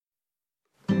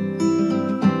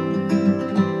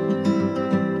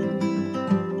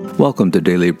Welcome to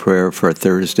Daily Prayer for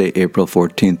Thursday, April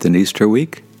 14th in Easter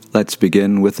week. Let's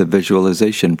begin with a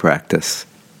visualization practice.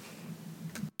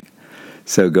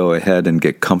 So go ahead and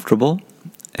get comfortable,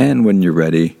 and when you're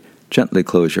ready, gently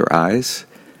close your eyes,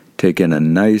 take in a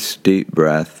nice deep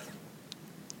breath,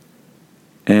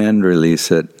 and release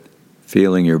it,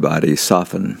 feeling your body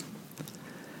soften.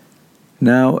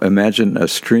 Now imagine a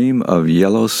stream of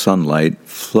yellow sunlight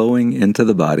flowing into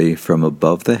the body from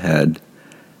above the head,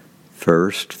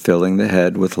 first filling the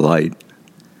head with light,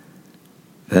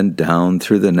 then down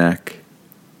through the neck,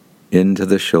 into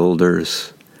the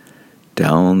shoulders,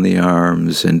 down the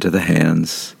arms, into the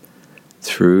hands,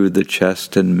 through the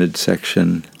chest and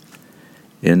midsection,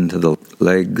 into the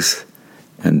legs,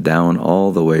 and down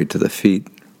all the way to the feet.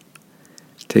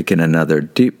 Take in another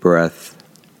deep breath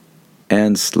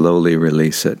and slowly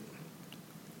release it.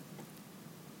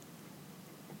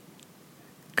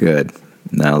 Good.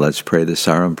 Now let's pray the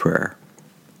Sarum prayer.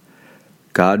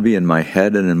 God be in my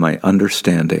head and in my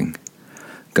understanding.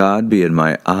 God be in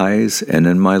my eyes and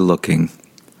in my looking.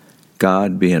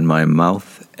 God be in my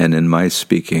mouth and in my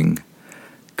speaking.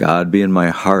 God be in my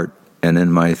heart and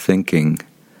in my thinking.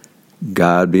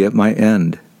 God be at my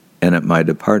end and at my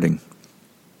departing.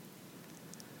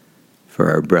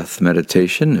 For our breath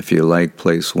meditation, if you like,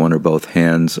 place one or both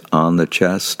hands on the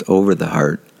chest over the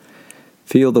heart.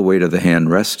 Feel the weight of the hand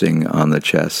resting on the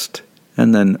chest,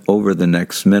 and then over the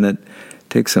next minute,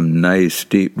 take some nice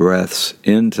deep breaths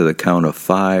into the count of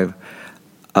 5,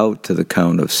 out to the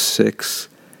count of 6,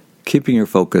 keeping your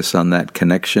focus on that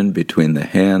connection between the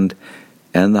hand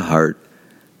and the heart.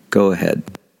 Go ahead.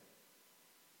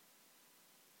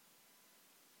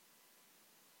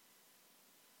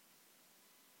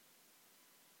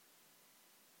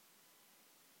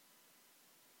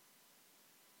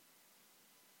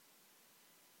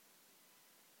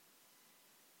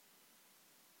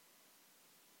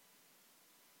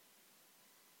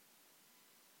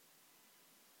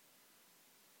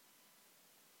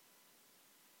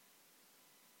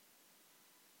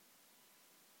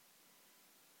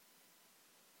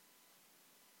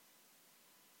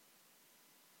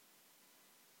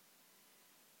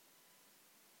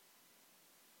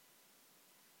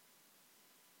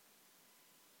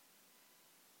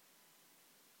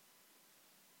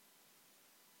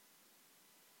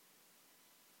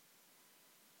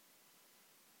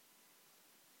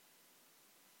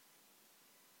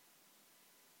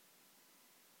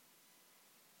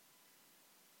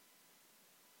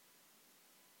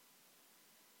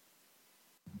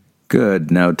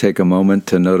 Good. Now take a moment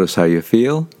to notice how you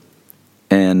feel.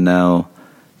 And now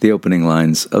the opening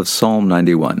lines of Psalm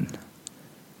 91.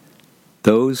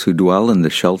 Those who dwell in the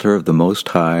shelter of the Most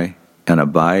High and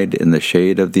abide in the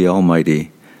shade of the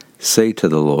Almighty say to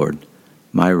the Lord,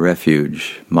 my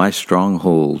refuge, my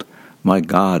stronghold, my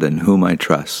God in whom I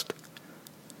trust.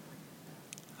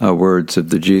 Our words of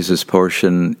the Jesus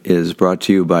portion is brought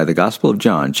to you by the Gospel of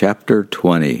John, chapter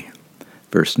 20,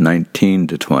 verse 19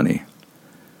 to 20.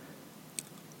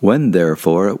 When,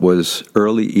 therefore, it was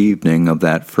early evening of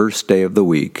that first day of the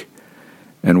week,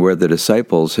 and where the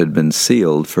disciples had been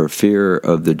sealed for fear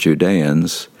of the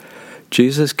Judeans,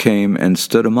 Jesus came and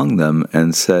stood among them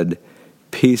and said,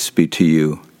 Peace be to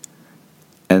you.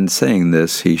 And saying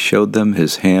this, he showed them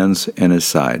his hands and his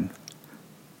side.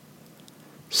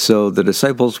 So the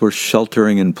disciples were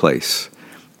sheltering in place.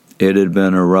 It had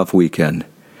been a rough weekend.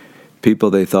 People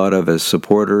they thought of as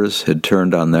supporters had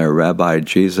turned on their Rabbi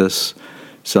Jesus,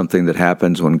 something that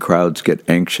happens when crowds get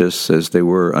anxious as they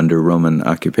were under Roman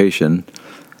occupation.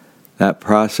 That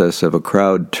process of a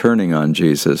crowd turning on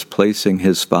Jesus, placing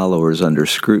his followers under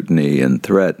scrutiny and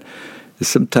threat, is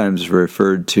sometimes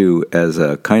referred to as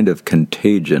a kind of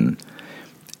contagion.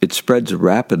 It spreads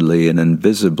rapidly and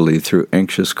invisibly through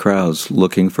anxious crowds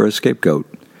looking for a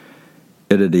scapegoat.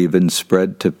 It had even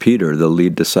spread to Peter, the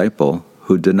lead disciple,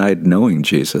 who denied knowing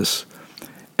Jesus.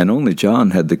 And only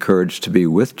John had the courage to be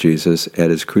with Jesus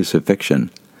at his crucifixion.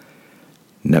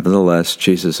 Nevertheless,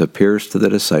 Jesus appears to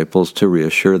the disciples to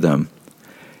reassure them.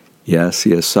 Yes, he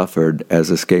has suffered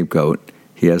as a scapegoat.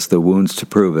 He has the wounds to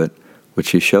prove it, which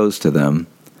he shows to them.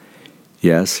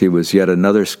 Yes, he was yet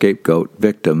another scapegoat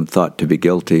victim thought to be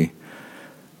guilty.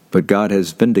 But God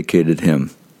has vindicated him,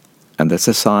 and that's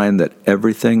a sign that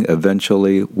everything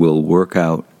eventually will work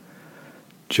out.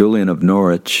 Julian of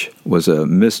Norwich was a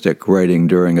mystic writing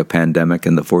during a pandemic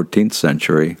in the 14th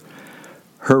century.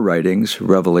 Her writings,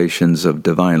 Revelations of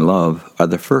Divine Love, are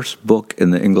the first book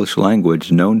in the English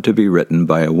language known to be written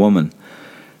by a woman.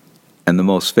 And the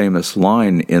most famous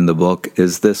line in the book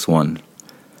is this one: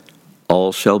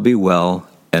 All shall be well,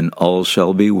 and all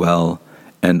shall be well,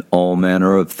 and all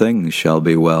manner of things shall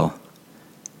be well.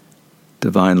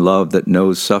 Divine love that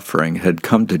knows suffering had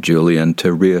come to Julian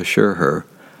to reassure her,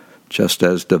 just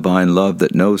as divine love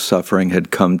that knows suffering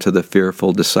had come to the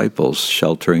fearful disciples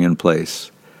sheltering in place.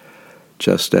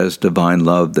 Just as divine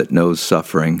love that knows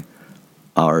suffering,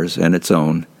 ours and its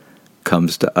own,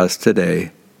 comes to us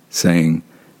today, saying,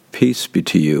 "Peace be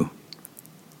to you."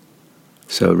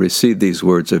 So receive these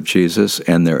words of Jesus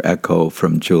and their echo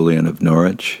from Julian of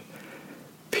Norwich.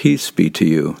 Peace be to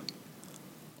you.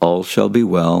 All shall be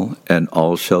well, and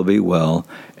all shall be well,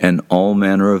 and all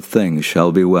manner of things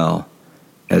shall be well,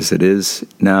 as it is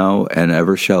now and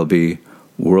ever shall be,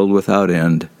 world without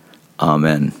end.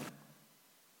 Amen.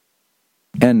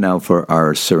 And now for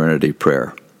our serenity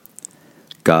prayer.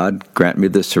 God, grant me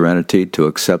the serenity to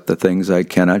accept the things I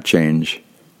cannot change,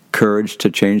 courage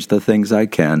to change the things I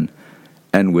can,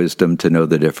 and wisdom to know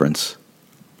the difference.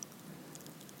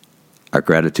 Our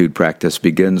gratitude practice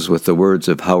begins with the words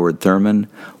of Howard Thurman,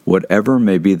 "Whatever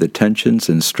may be the tensions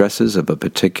and stresses of a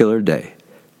particular day,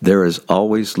 there is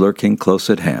always lurking close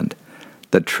at hand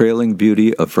the trailing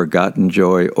beauty of forgotten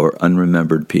joy or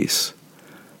unremembered peace."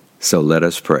 So let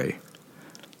us pray.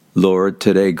 Lord,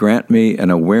 today grant me an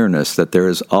awareness that there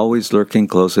is always lurking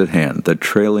close at hand the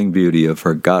trailing beauty of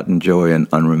forgotten joy and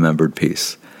unremembered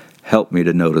peace. Help me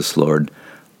to notice, Lord.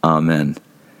 Amen.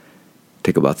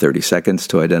 Take about 30 seconds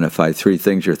to identify 3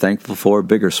 things you're thankful for,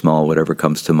 big or small, whatever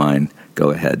comes to mind.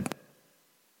 Go ahead.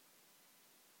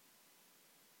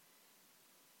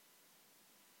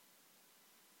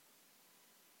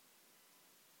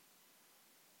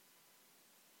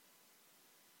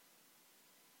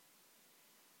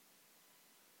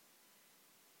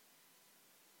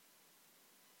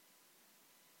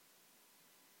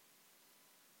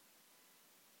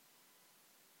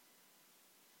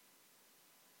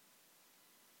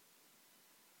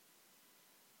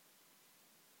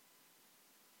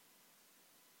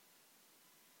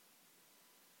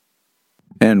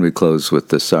 And we close with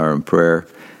the Sarum prayer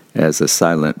as a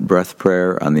silent breath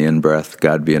prayer. On the in-breath,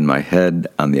 God be in my head.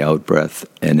 On the out-breath,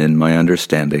 and in my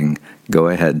understanding. Go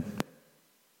ahead.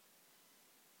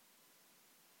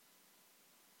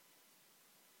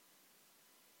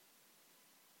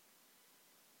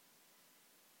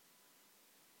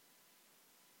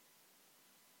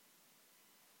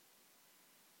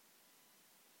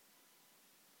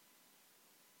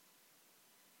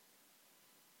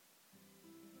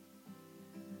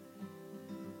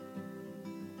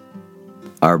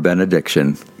 Our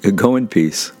benediction. Go in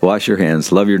peace. Wash your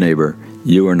hands. Love your neighbor.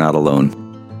 You are not alone.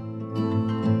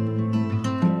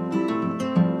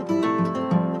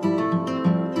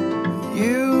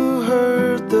 You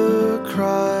heard the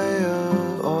cry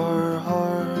of our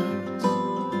hearts,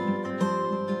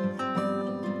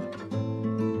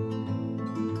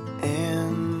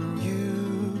 and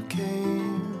you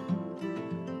came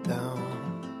down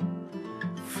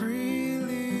free.